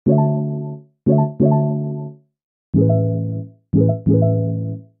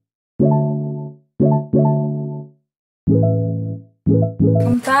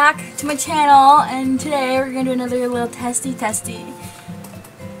my channel, and today we're gonna do another little testy.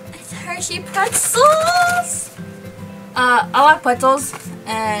 It's Hershey pretzels. I like pretzels,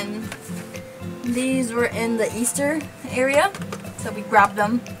 and these were in the Easter area, so we grabbed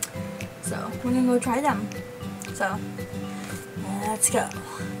them. So we're gonna go try them. So let's go.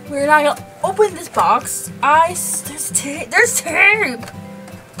 We're not gonna open this box. There's tape. There's tape.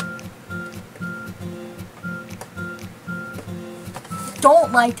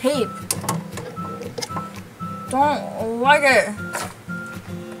 Don't like tape. Don't like it.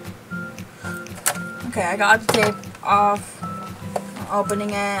 Okay, I got the tape off. I'm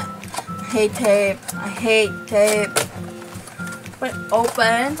opening it. I hate tape. I hate tape. But it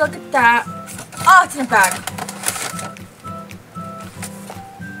opens. Look at that. Oh, it's in a bag.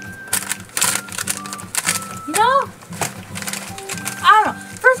 No. I don't know.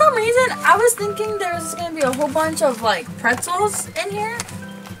 For some reason, I was thinking there was going to be a whole bunch of, like, pretzels in here.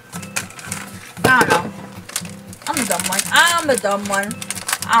 I don't know. I'm the dumb one. I'm the dumb one.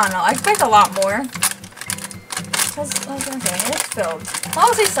 I don't know. I expect a lot more. Okay, it's filled.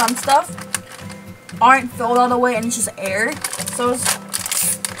 Obviously, some stuff aren't filled all the way and it's just air. So,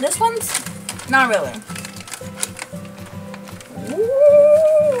 this one's not really.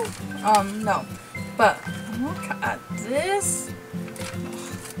 Ooh. No. But, look at this.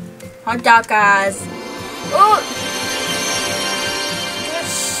 Hot dog, guys. Oh!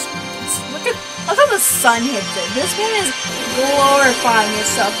 Gosh. Look how the sun hits it. This one is glorifying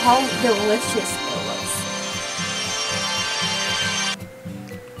itself. How delicious it looks.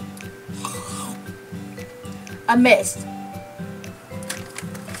 I missed.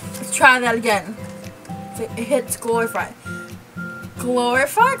 Let's try that again. It hits glorify.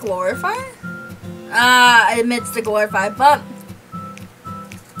 Glorify? It admits to glorify, but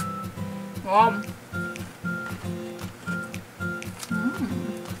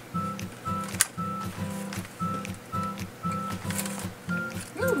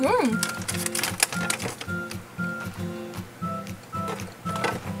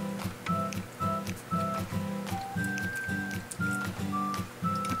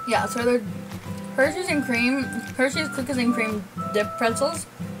yeah, so they're Hershey's cookies and cream dip pretzels.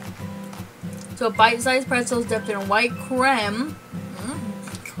 So bite-sized pretzels dipped in white creme.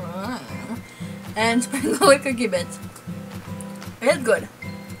 And sprinkled with cookie bits. It's good.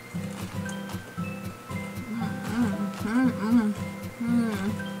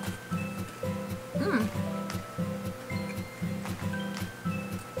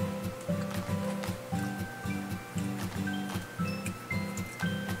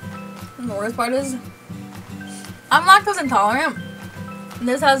 And the worst part is, I'm lactose intolerant.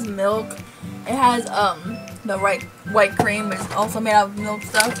 This has milk. It has the white cream, which is also made out of milk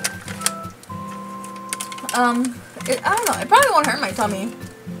stuff. I don't know. It probably won't hurt my tummy.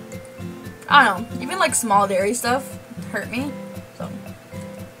 I don't know. Even like small dairy stuff hurt me. So,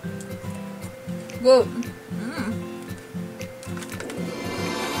 whoa.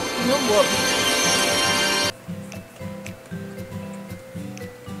 Whoa.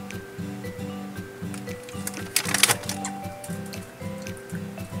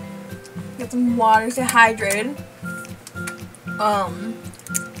 Get some water, stay hydrated.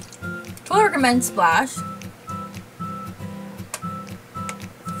 Totally recommend Splash.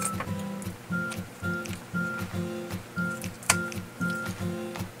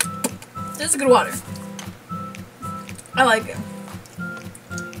 This is good water. I like it.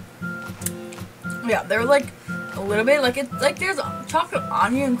 Yeah, they're like a little bit like it's like there's chocolate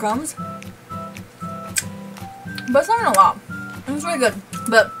onion crumbs, but it's not in a lot. It's really good.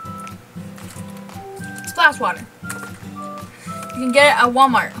 But Splash water. You can get it at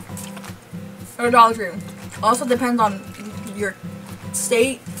Walmart or Dollar Tree. Also depends on your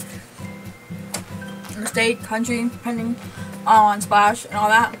state, country, depending on Splash and all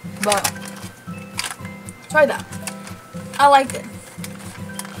that. But try that. I like it.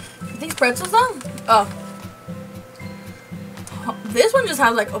 These pretzels though, this one just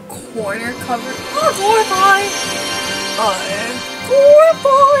has like a corner covered. Oh, glorify!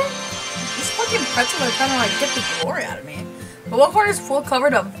 Glorify! These fucking pretzels are trying to like get the glory out of me. But one corner is full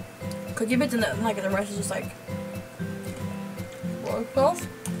covered of cookie bits, and the rest is just like stuff.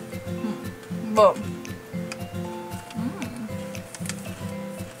 But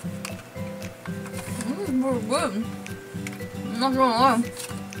really good. I'm not gonna lie.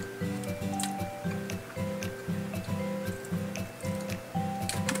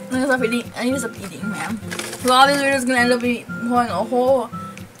 I need to stop eating, man. So all these videos gonna end up going a whole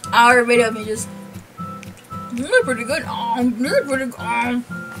hour video of me just really pretty good. Really pretty good.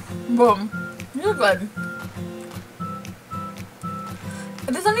 Boom. Really good.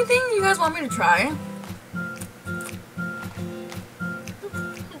 If there's anything you guys want me to try,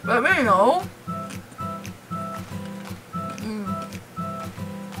 let me know.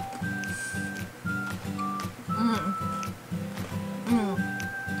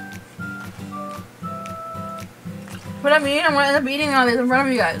 What I mean, I'm gonna end up eating all this in front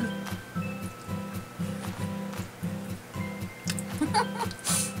of you guys.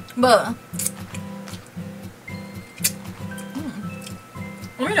 But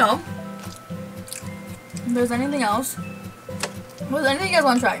let me know if there's anything else. What's anything you guys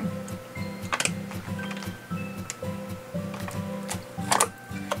want to try?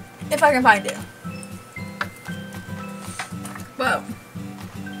 If I can find it. But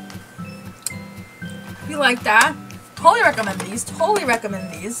if you like that, totally recommend these. Totally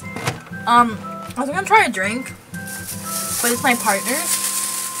recommend these. I was gonna try a drink, but it's my partner's.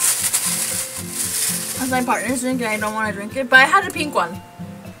 It's my partner's drink and I don't want to drink it. But I had a pink one.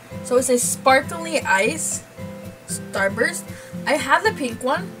 So it's a sparkly ice Starburst. I have the pink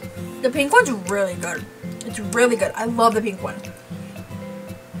one. The pink one's really good. It's really good. I love the pink one.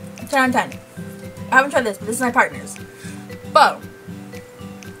 10 out of 10. I haven't tried this, but this is my partner's. But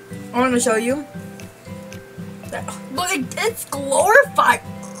I want to show you that. Look, it's glorified.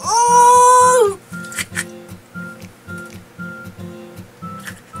 Oh!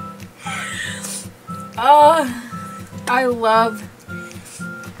 Oh, I love.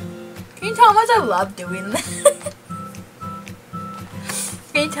 Can you tell how much I love doing this?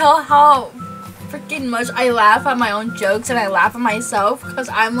 Can you tell how freaking much I laugh at my own jokes and I laugh at myself because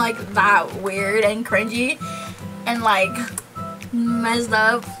I'm like that weird and cringy and like messed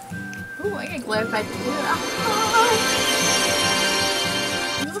up. Ooh, I get glorified too.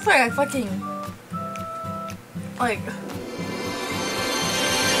 This looks like I fucking like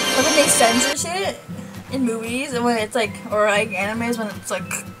when they censor shit in movies and when it's like, or like animes when it's like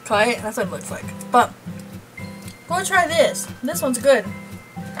cut, that's what it looks like. But go try this. This one's good.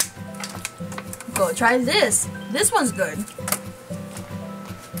 Go try this. This one's good.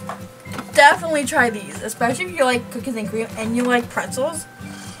 Definitely try these, especially if you like cookies and cream and you like pretzels.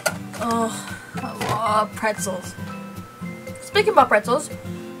 Oh, I love pretzels. Speaking about pretzels,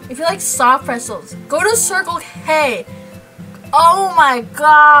 if you like soft pretzels, go to Circle K. Oh my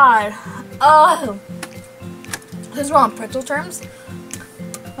god. Oh. This is on pretzel terms.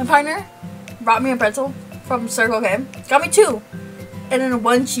 My partner brought me a pretzel from Circle K. Got me 2. And then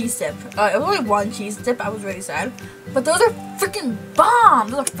 1 cheese dip. It was only 1 cheese dip. I was really sad. But those are freaking bomb.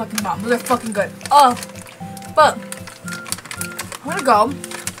 Those are fucking bomb. Those are fucking good. Oh. But I'm gonna go.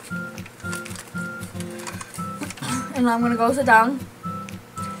 And I'm gonna go sit down,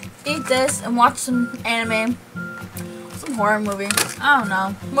 eat this, and watch some anime. Some horror movie. I don't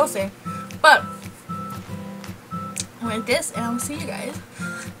know. We'll see. But I'm gonna eat this, and I'll see you guys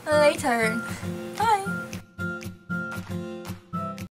later.